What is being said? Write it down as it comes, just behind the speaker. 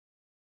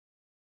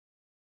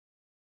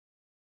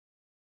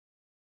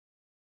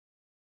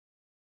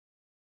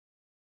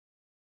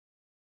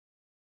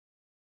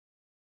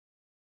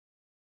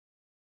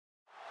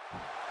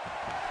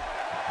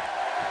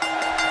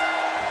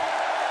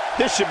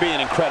This should be an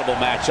incredible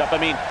matchup. I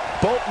mean,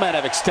 both men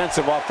have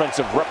extensive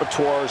offensive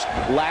repertoires,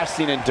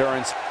 lasting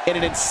endurance, and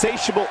an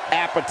insatiable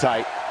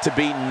appetite to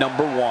be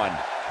number one.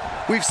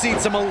 We've seen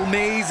some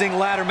amazing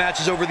ladder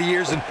matches over the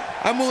years, and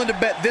I'm willing to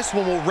bet this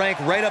one will rank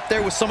right up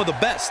there with some of the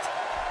best.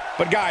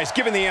 But guys,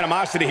 given the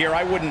animosity here,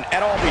 I wouldn't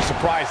at all be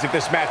surprised if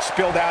this match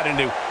spilled out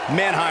into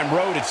Mannheim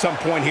Road at some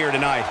point here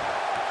tonight.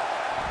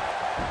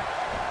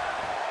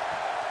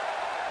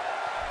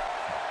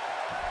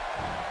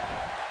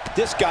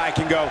 This guy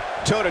can go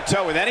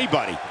toe-to-toe with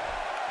anybody.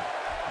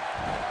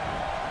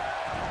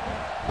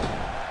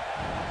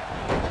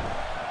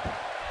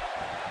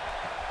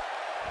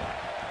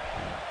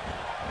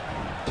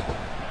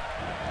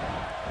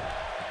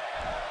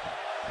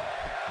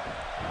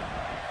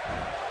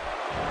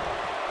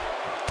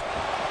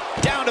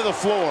 Down to the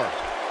floor.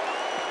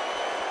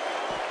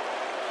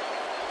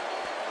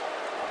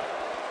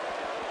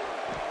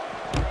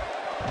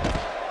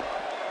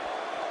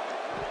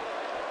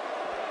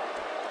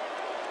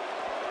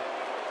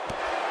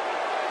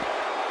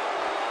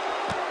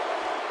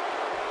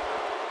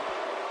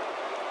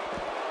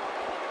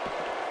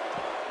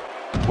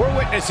 We're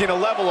witnessing a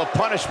level of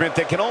punishment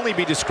that can only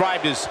be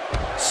described as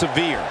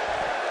severe.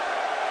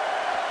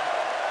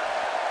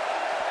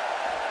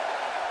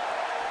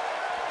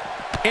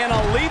 And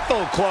a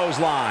lethal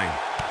clothesline.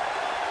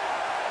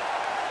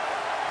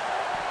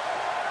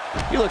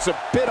 He looks a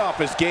bit off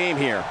his game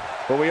here,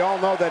 but we all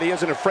know that he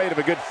isn't afraid of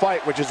a good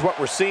fight, which is what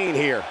we're seeing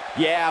here.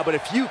 Yeah, but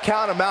if you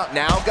count him out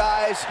now,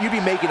 guys, you'd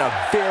be making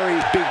a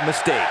very big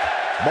mistake.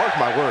 Mark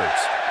my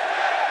words.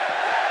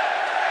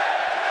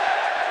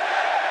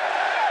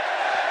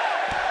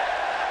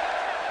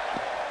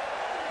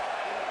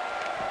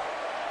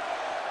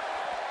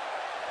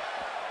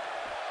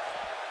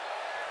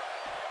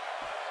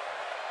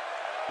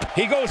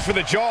 He goes for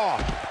the jaw.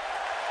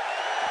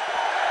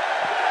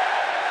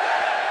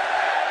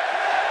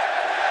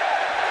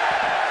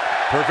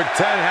 Perfect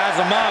 10 has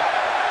him up.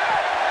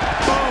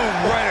 Boom,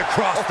 right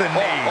across the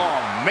knee.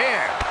 Oh,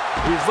 man.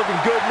 He's looking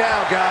good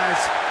now, guys.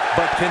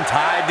 But can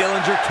Tye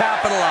Dillinger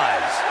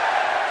capitalize?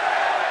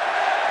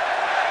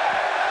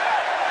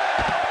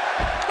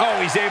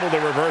 Oh, he's able to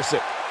reverse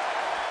it.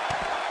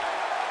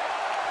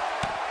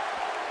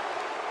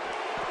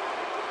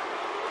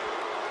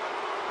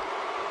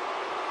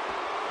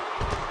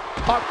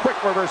 A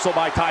quick reversal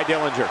by Tye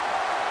Dillinger.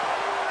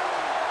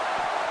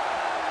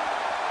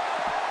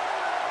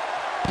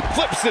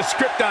 Flips the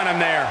script on him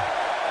there.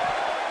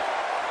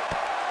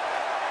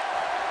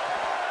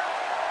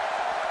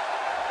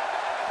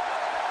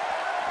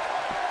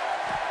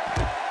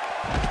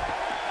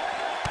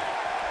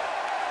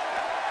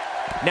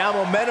 Now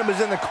momentum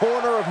is in the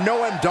corner of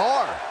Noam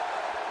Dar.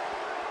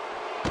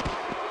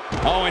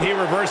 Oh, and he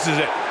reverses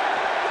it.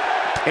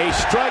 A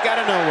strike out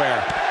of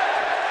nowhere.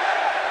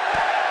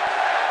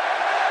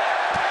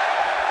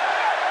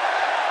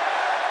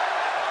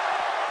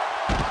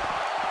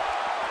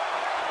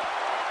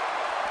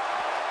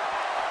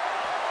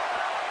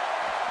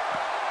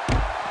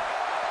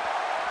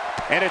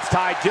 And it's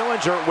Tye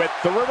Dillinger with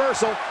the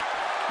reversal.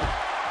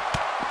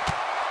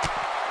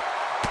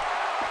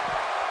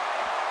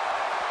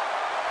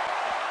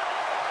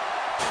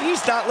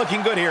 He's not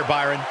looking good here,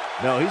 Byron.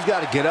 No, he's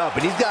got to get up,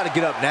 and he's got to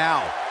get up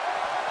now.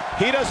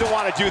 He doesn't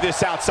want to do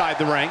this outside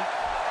the ring.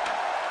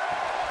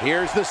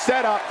 Here's the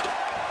setup.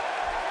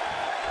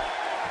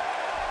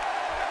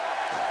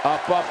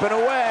 Up, up, and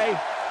away.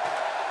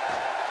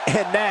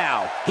 And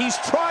now, he's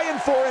trying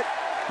for it.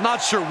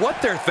 Not sure what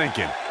they're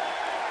thinking.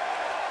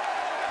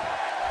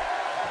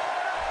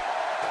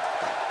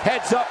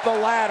 Heads up the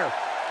ladder.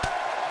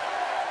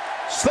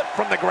 Slip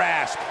from the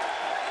grasp.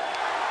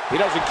 He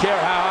doesn't care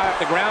how high off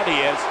the ground he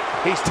is.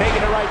 He's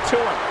taking it right to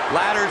him.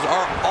 Ladders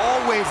are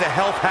always a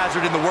health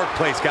hazard in the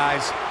workplace,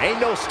 guys. Ain't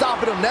no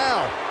stopping him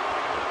now.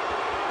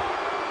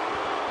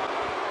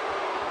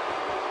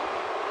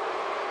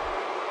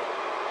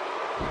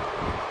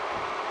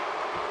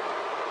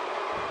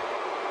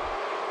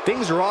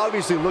 Things are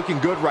obviously looking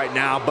good right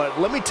now, but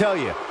let me tell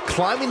you,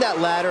 climbing that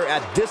ladder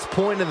at this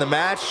point in the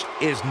match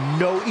is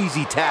no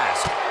easy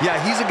task. Yeah,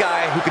 he's a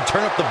guy who can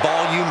turn up the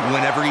volume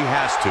whenever he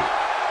has to.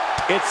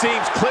 It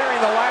seems clearing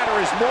the ladder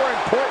is more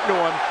important to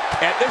him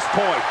at this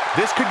point.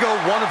 This could go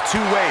one of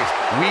two ways.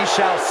 We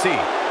shall see.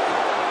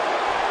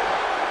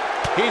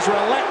 He's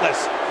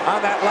relentless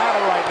on that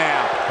ladder right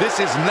now.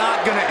 This is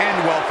not going to end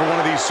well for one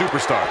of these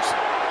superstars.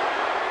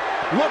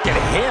 Look at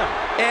him,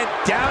 and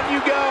down you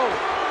go.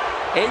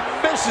 A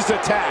vicious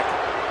attack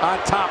on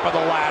top of the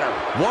ladder.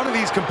 One of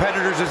these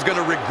competitors is going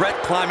to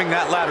regret climbing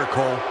that ladder,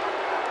 Cole.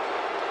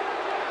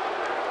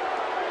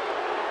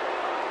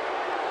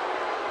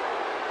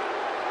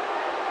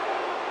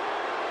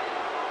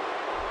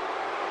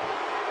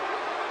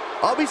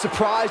 I'll be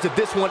surprised if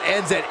this one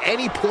ends at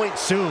any point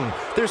soon.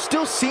 There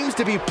still seems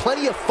to be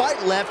plenty of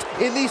fight left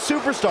in these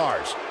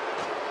superstars.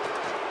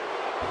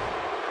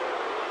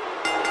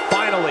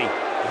 Finally,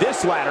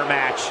 this ladder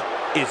match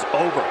is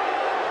over.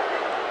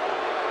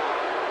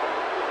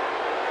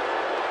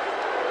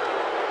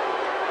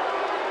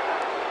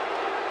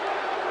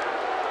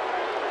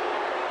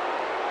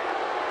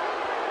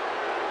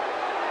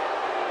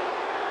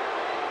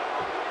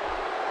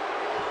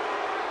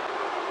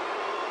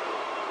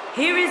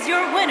 Here is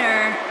your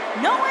winner,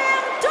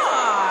 Noam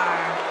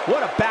Dar.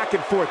 What a back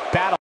and forth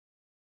battle.